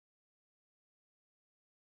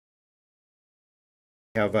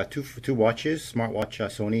We have two watches, SmartWatch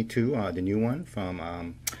Sony 2, the new one from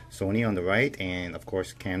Sony on the right, and of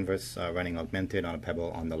course Canvas running Augmented on a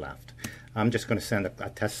Pebble on the left. I'm just going to send a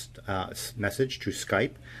test message through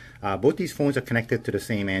Skype. Both these phones are connected to the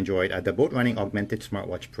same Android. They're both running Augmented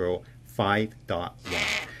SmartWatch Pro 5.1.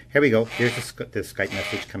 Here we go. Here's the Skype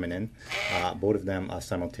message coming in. Both of them are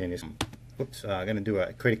simultaneous. Oops, I'm going to do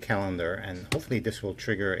create a calendar, and hopefully this will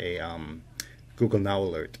trigger a Google Now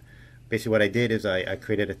alert. Basically what I did is I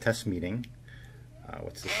created a test meeting.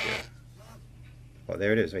 What's this here? Oh,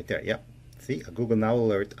 there it is right there. Yep. See, a Google Now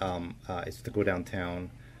alert is to go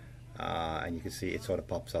downtown, and you can see it sort of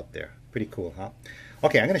pops up there. Pretty cool, huh?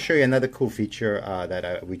 Okay, I'm going to show you another cool feature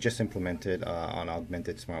that we just implemented on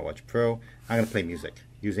Augmented SmartWatch Pro. I'm going to play music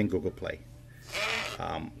using Google Play.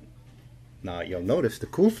 Now you'll notice the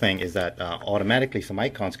cool thing is that automatically some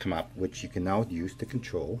icons come up, which you can now use to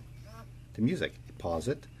control the music. You pause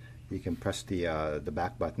it. You can press the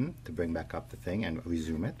back button to bring back up the thing and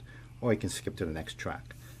resume it, or you can skip to the next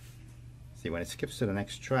track. See, when it skips to the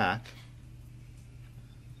next track,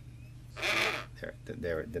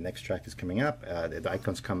 there the next track is coming up, the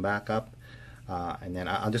icons come back up, and then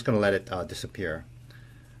I'm just going to let it disappear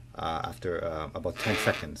after about 10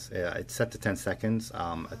 seconds. It's set to 10 seconds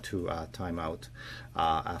to time out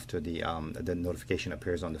after the notification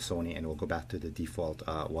appears on the Sony, and we'll go back to the default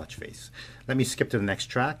watch face. Let me skip to the next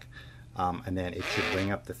track, and then it should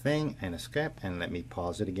bring up the thing and a skip, and let me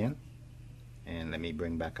pause it again, and let me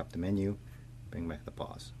bring back up the menu, bring back the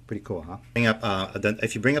pause. Pretty cool, huh? Bring up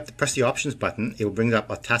if you press the options button, it will bring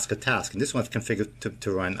up a task, and this one's configured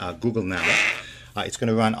to run Google Now. It's going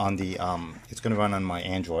to run on the on my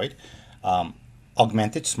Android,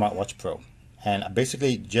 Augmented SmartWatch Pro, and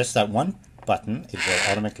basically just that one button, it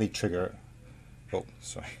will automatically trigger. Oh,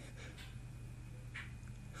 sorry.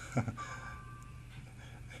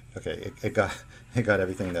 Okay, it got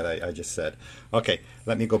everything that I just said. Okay,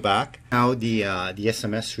 let me go back. Now the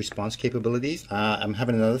SMS response capabilities. I'm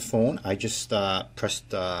having another phone. I just pressed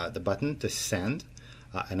the button to send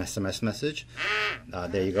an SMS message.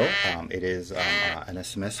 There you go. It is an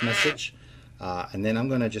SMS message, and then I'm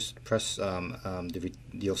gonna just press.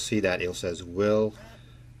 You'll see that it says will.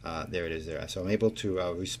 There it is there. So I'm able to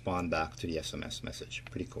respond back to the SMS message.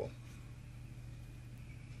 Pretty cool.